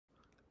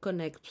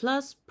Connect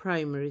Plus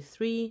Primary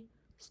 3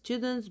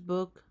 Students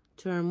Book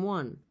Term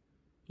 1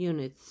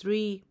 Unit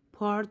 3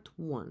 Part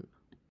 1.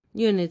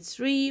 Unit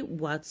 3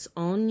 What's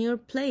on your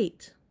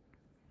plate?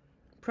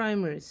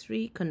 Primary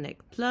 3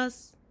 Connect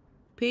Plus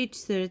Page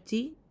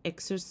 30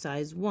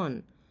 Exercise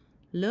 1.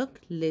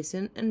 Look,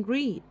 listen and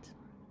read.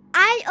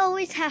 I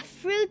always have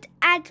fruit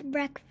at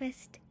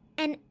breakfast,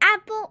 an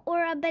apple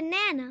or a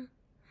banana.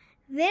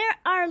 There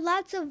are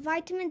lots of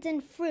vitamins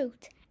in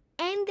fruit,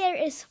 and there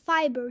is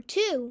fiber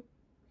too.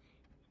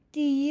 Do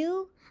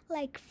you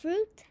like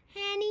fruit,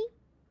 Hanny?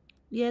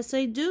 Yes,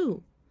 I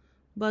do.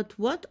 But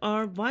what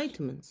are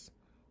vitamins?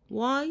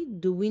 Why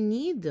do we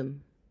need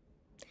them?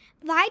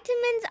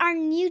 Vitamins are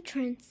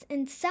nutrients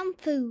in some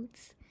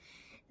foods.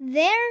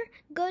 They're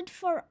good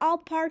for all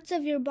parts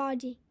of your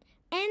body,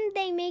 and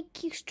they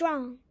make you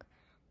strong.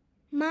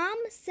 Mom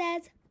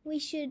says we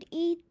should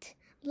eat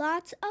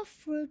lots of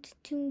fruit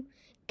to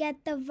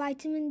get the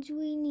vitamins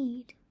we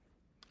need.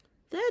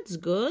 That's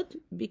good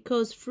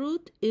because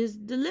fruit is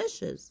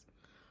delicious.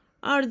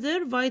 Are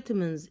there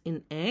vitamins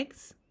in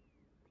eggs?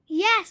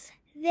 Yes,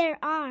 there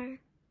are.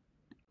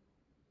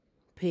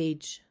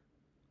 Page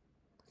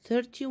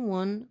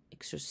 31,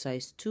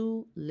 Exercise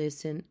 2,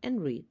 Listen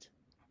and Read.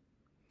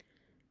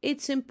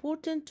 It's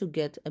important to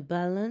get a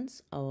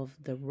balance of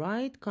the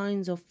right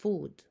kinds of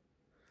food.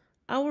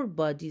 Our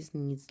bodies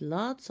need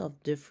lots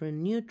of different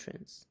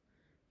nutrients,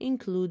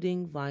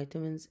 including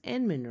vitamins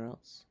and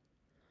minerals,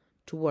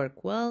 to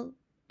work well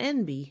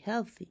and be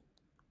healthy.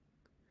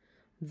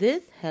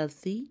 This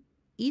healthy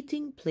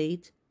eating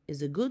plate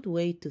is a good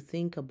way to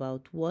think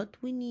about what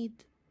we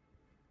need.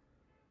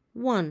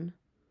 1.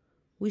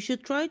 We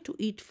should try to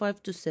eat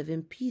 5 to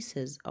 7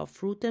 pieces of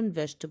fruit and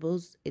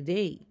vegetables a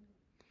day.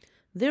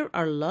 There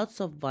are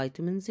lots of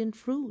vitamins in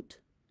fruit,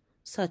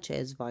 such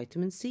as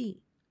vitamin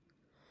C.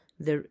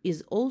 There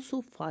is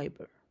also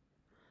fiber.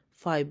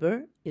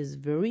 Fiber is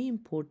very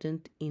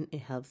important in a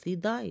healthy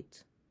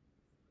diet.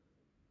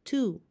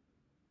 2.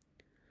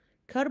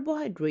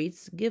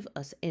 Carbohydrates give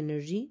us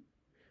energy.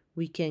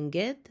 We can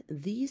get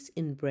these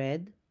in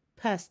bread,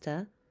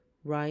 pasta,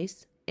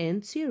 rice,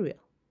 and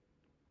cereal.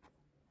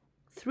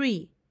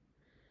 3.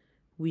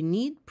 We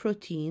need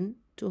protein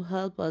to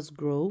help us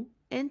grow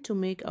and to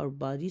make our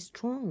body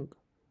strong.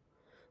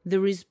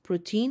 There is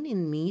protein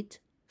in meat,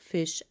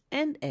 fish,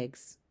 and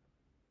eggs.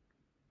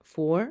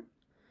 4.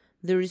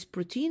 There is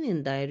protein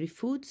in dairy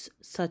foods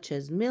such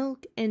as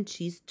milk and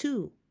cheese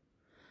too.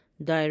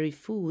 Dairy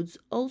foods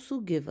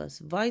also give us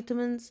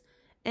vitamins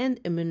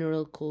and a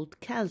mineral called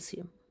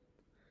calcium.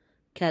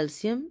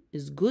 Calcium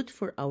is good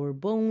for our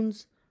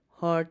bones,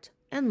 heart,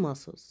 and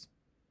muscles.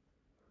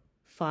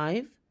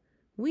 5.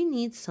 We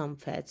need some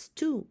fats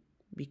too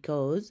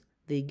because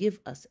they give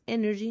us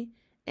energy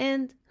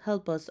and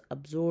help us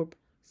absorb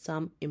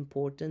some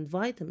important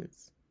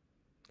vitamins.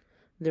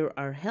 There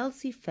are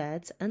healthy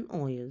fats and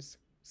oils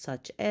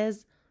such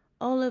as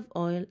olive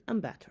oil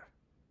and butter.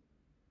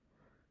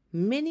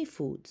 Many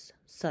foods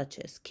such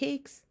as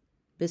cakes,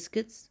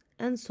 biscuits,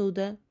 and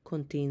soda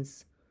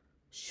contains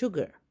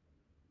sugar.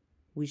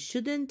 We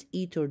shouldn't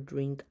eat or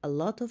drink a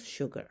lot of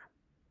sugar.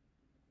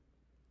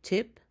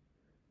 Tip: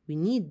 we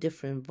need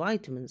different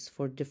vitamins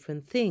for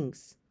different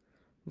things.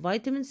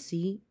 Vitamin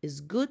C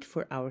is good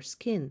for our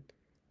skin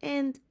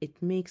and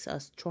it makes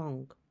us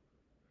strong.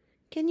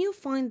 Can you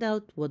find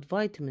out what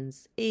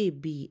vitamins A,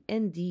 B,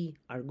 and D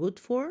are good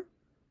for?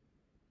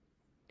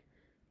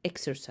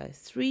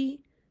 Exercise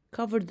 3.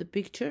 Cover the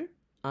picture,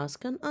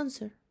 ask and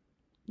answer.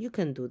 You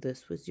can do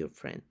this with your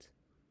friend.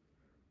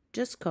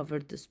 Just cover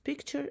this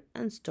picture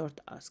and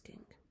start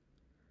asking.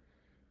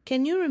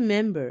 Can you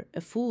remember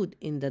a food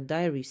in the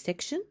dairy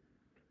section?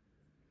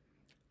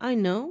 I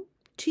know,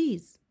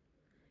 cheese.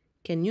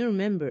 Can you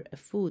remember a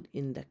food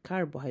in the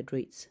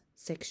carbohydrates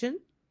section?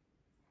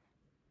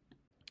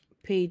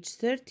 Page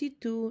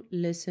 32,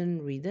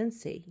 listen, read and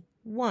say.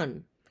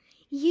 1.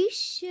 You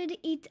should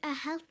eat a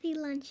healthy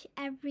lunch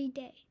every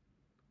day.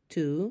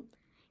 2.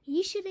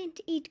 You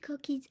shouldn't eat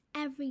cookies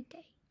every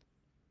day.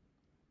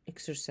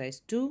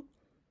 Exercise 2.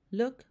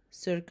 Look,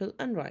 circle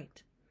and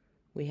write.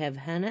 We have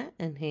Hannah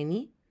and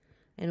Henny,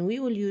 and we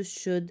will use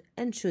should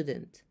and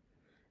shouldn't,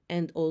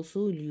 and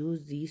also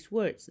use these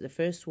words. The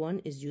first one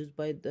is used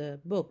by the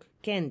book,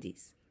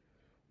 candies.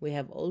 We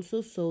have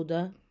also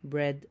soda,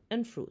 bread,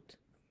 and fruit.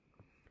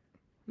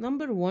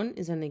 Number 1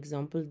 is an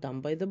example done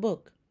by the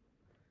book.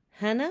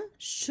 Hannah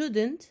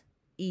shouldn't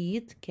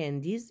eat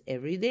candies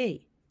every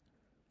day.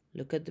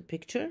 Look at the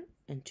picture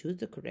and choose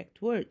the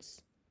correct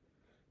words.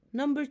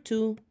 Number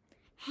 2.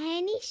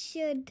 Hanny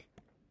should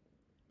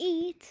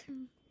eat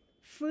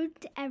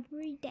fruit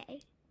every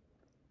day.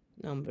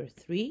 Number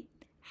 3.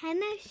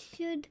 Hannah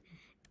should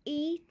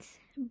eat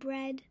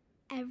bread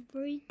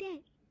every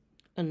day.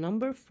 And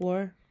number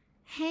 4.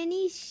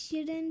 Henny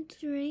shouldn't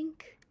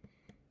drink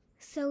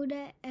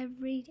soda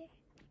every day.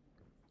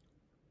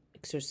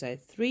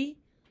 Exercise 3.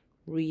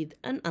 Read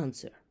and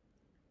answer.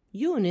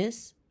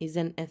 Yunus is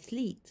an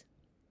athlete.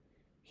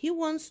 He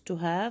wants to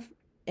have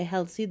a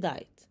healthy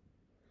diet.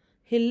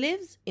 He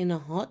lives in a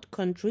hot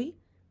country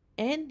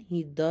and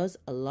he does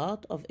a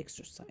lot of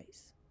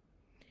exercise.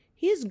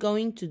 He is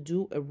going to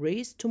do a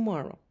race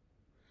tomorrow,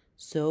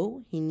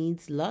 so he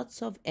needs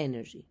lots of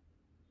energy.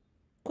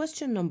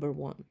 Question number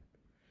 1.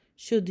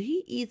 Should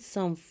he eat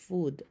some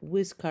food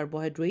with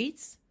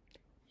carbohydrates?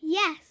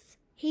 Yes,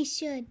 he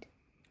should.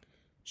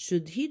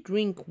 Should he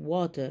drink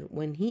water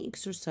when he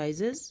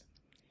exercises?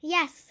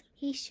 Yes,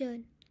 he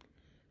should.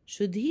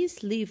 Should he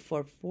sleep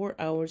for 4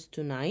 hours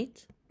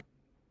tonight?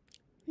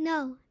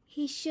 No,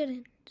 he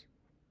shouldn't.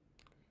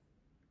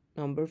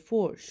 Number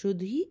 4.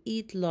 Should he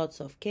eat lots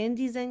of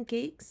candies and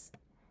cakes?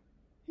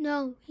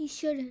 No, he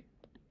shouldn't.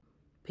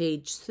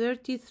 Page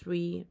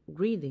 33,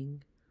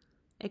 reading.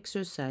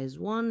 Exercise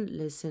 1,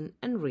 listen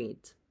and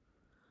read.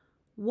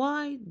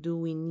 Why do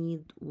we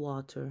need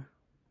water?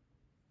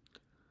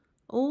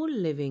 All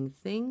living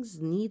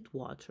things need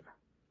water.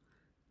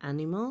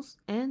 Animals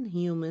and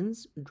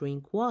humans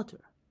drink water.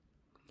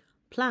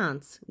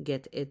 Plants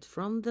get it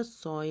from the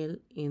soil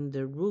in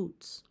their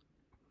roots.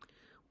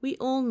 We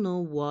all know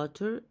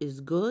water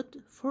is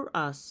good for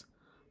us,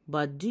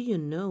 but do you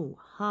know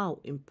how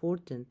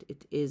important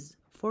it is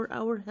for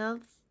our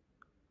health?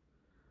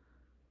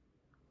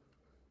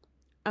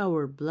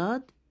 Our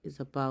blood is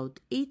about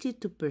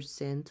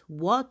 82%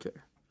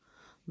 water.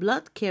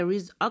 Blood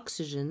carries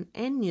oxygen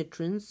and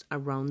nutrients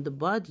around the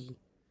body.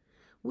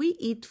 We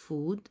eat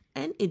food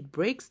and it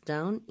breaks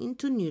down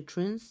into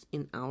nutrients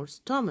in our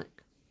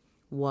stomach.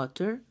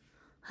 Water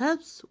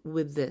helps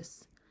with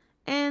this,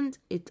 and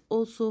it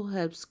also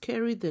helps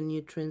carry the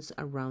nutrients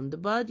around the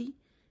body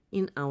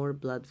in our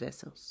blood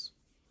vessels.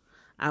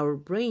 Our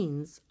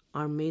brains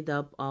are made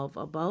up of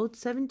about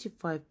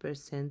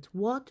 75%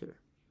 water.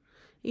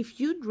 If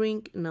you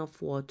drink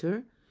enough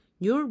water,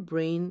 your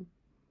brain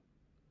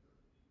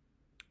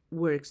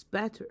works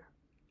better.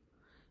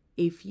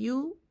 If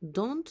you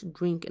don't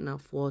drink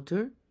enough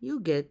water, you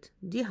get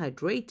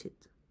dehydrated.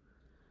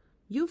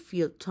 You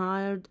feel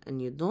tired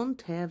and you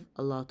don't have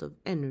a lot of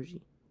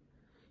energy.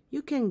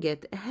 You can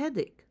get a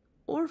headache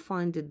or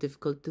find it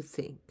difficult to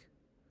think.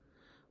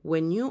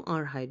 When you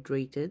are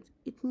hydrated,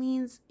 it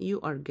means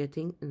you are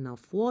getting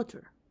enough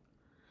water.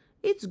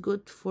 It's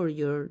good for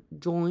your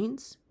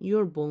joints,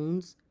 your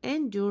bones,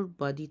 and your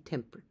body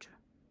temperature.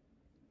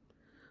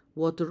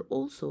 Water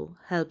also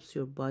helps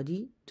your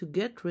body to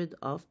get rid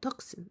of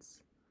toxins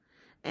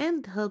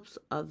and helps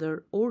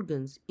other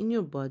organs in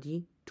your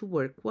body to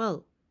work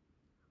well.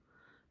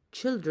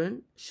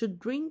 Children should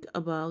drink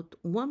about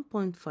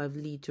 1.5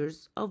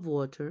 liters of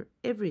water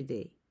every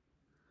day.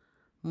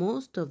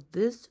 Most of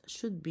this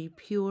should be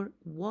pure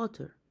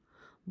water,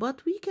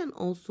 but we can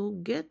also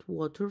get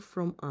water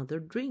from other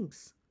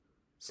drinks,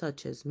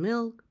 such as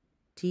milk,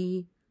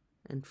 tea,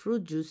 and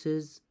fruit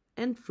juices,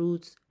 and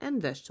fruits and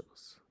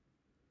vegetables.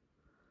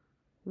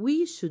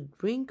 We should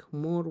drink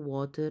more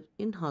water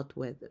in hot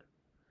weather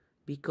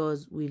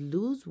because we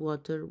lose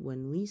water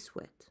when we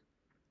sweat.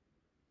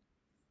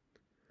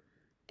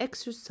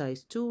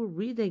 Exercise 2,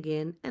 read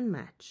again and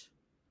match.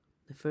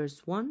 The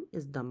first one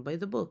is done by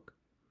the book.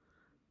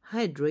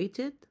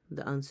 Hydrated,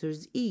 the answer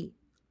is E.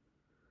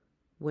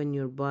 When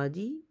your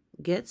body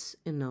gets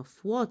enough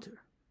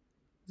water.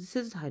 This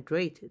is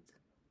hydrated.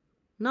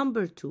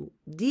 Number 2,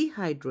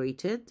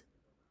 dehydrated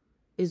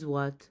is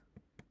what?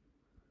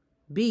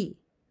 B.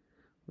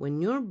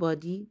 When your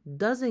body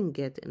doesn't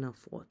get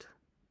enough water.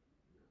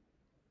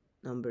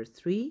 Number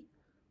 3,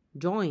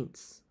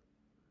 joints.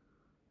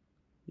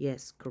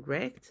 Yes,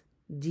 correct.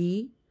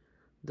 D,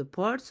 the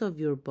parts of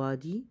your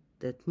body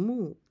that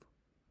move.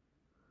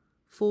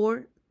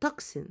 4,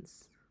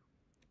 toxins.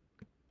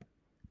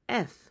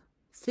 F,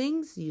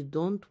 things you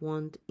don't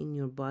want in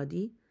your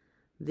body,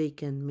 they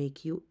can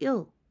make you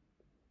ill.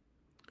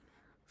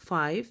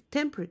 5,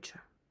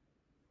 temperature.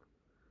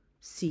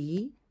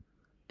 C,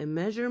 a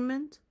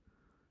measurement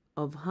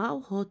of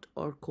how hot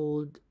or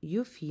cold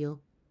you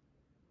feel.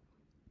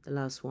 The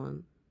last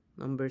one,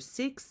 number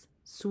 6,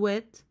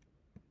 sweat.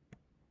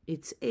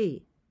 It's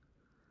A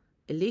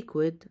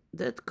liquid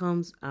that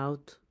comes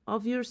out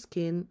of your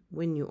skin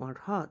when you are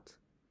hot.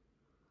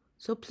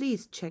 So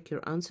please check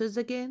your answers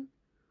again.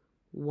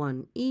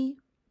 1E,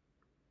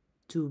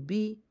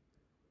 2B,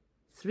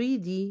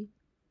 3D,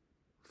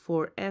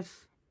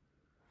 4F,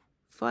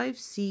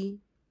 5C,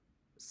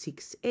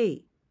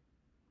 6A.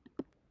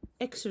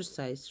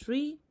 Exercise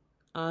 3,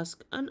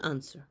 ask and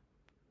answer.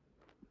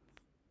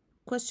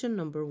 Question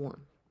number 1.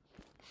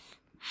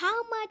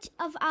 How much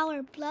of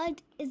our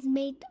blood is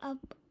made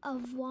up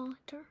of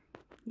water?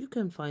 You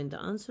can find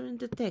the answer in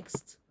the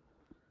text.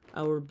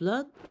 Our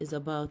blood is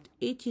about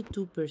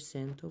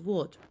 82% of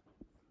water.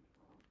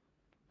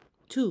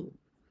 2.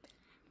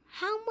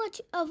 How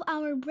much of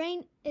our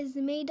brain is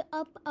made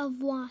up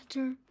of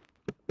water?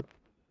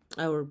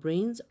 Our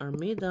brains are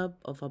made up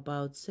of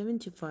about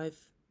 75%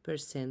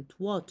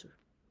 water.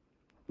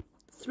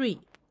 3.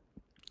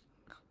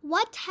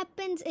 What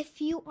happens if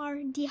you are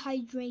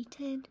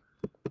dehydrated?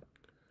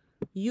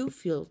 You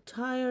feel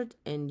tired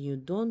and you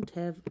don't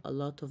have a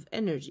lot of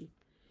energy.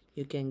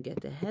 You can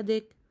get a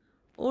headache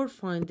or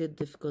find it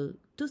difficult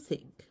to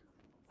think.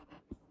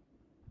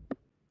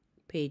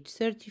 Page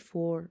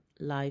 34,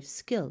 Life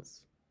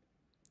Skills.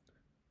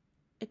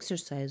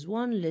 Exercise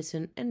 1,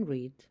 listen and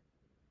read.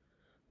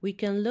 We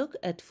can look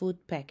at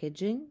food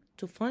packaging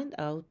to find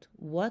out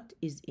what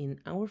is in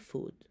our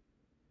food.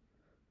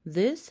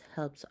 This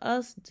helps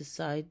us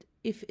decide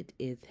if it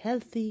is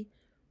healthy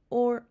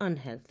or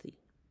unhealthy.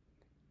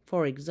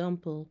 For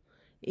example,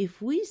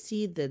 if we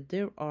see that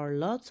there are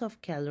lots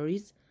of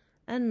calories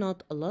and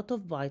not a lot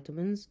of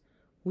vitamins,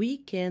 we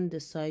can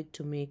decide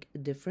to make a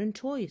different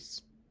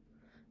choice.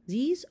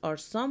 These are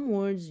some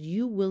words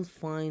you will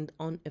find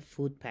on a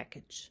food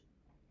package.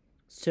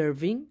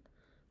 Serving,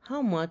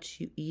 how much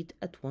you eat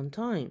at one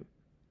time.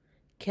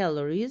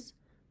 Calories,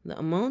 the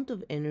amount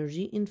of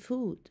energy in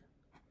food.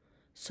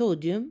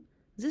 Sodium,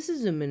 this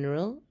is a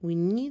mineral, we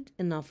need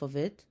enough of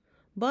it,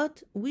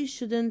 but we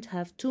shouldn't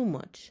have too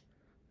much.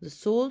 The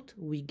salt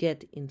we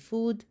get in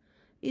food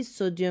is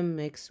sodium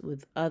mixed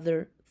with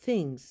other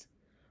things.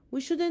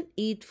 We shouldn't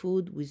eat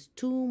food with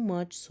too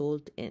much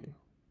salt in.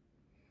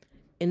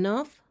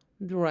 Enough,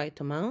 the right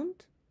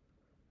amount.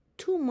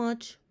 Too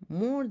much,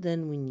 more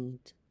than we need.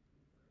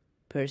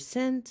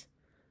 Percent,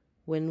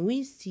 when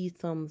we see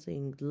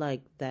something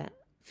like that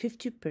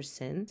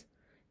 50%,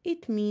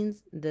 it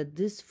means that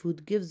this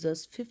food gives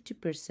us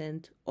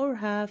 50% or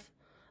half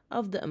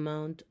of the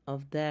amount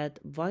of that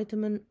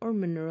vitamin or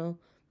mineral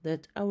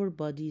that our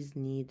bodies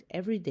need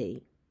every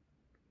day.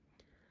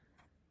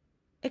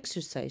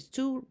 Exercise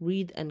 2,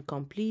 read and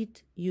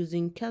complete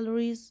using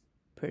calories,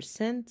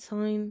 percent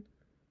sign,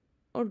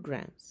 or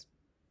grams.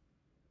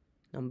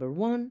 Number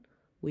 1,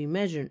 we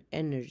measure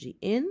energy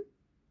in.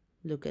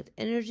 Look at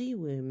energy,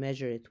 we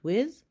measure it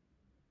with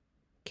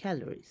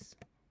calories.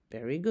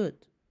 Very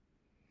good.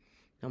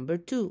 Number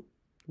 2,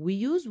 we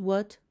use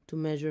what to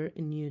measure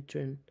a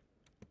nutrient?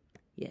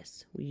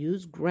 Yes, we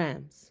use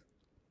grams.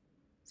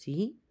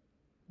 See,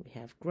 we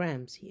have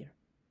grams here.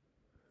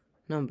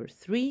 Number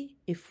 3,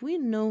 if we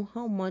know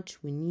how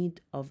much we need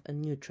of a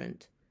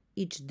nutrient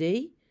each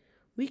day,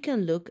 we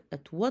can look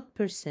at what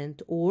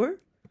percent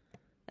or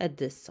at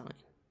this sign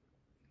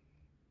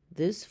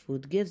this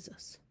food gives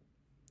us.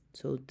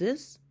 So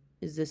this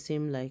is the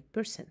same like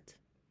percent.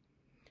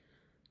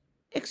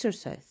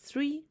 Exercise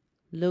 3,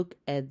 look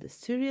at the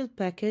cereal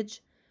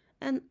package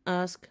and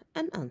ask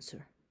and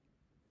answer.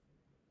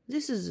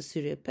 This is the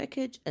cereal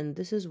package and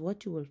this is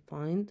what you will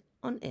find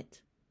on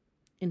it.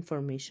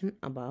 Information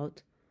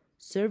about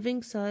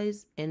serving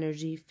size,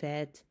 energy,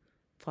 fat,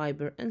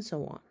 fiber, and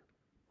so on.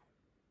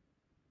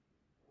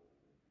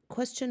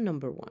 Question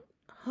number 1.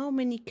 How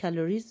many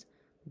calories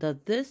does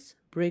this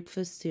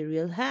breakfast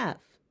cereal have?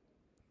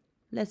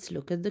 Let's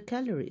look at the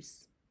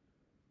calories.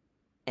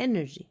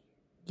 Energy.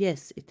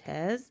 Yes, it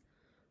has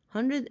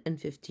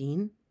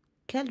 115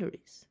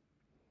 calories.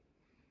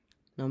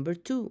 Number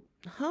 2.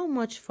 How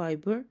much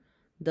fiber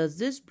does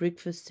this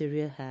breakfast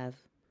cereal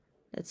have?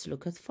 Let's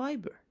look at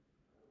fiber.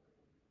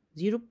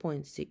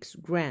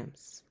 0.6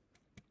 grams.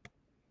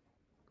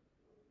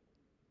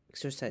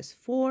 Exercise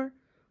 4.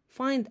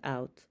 Find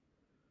out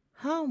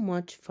how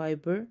much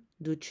fiber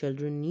do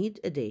children need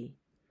a day?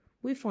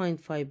 We find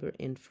fiber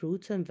in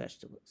fruits and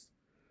vegetables.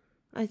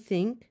 I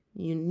think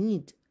you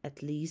need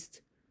at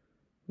least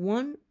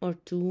 1 or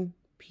 2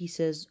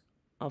 pieces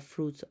of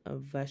fruits or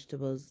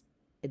vegetables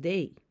a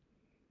day.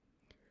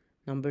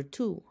 Number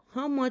 2,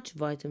 how much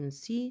vitamin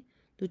C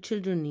do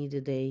children need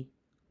a day?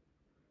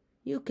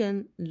 You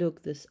can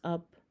look this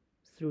up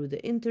through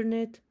the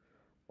internet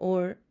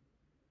or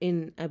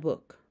in a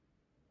book.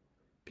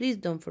 Please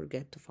don't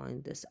forget to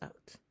find this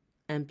out.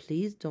 And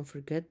please don't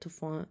forget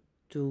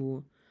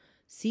to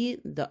see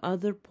the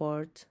other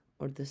part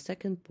or the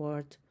second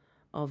part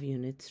of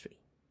Unit 3.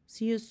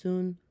 See you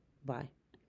soon. Bye.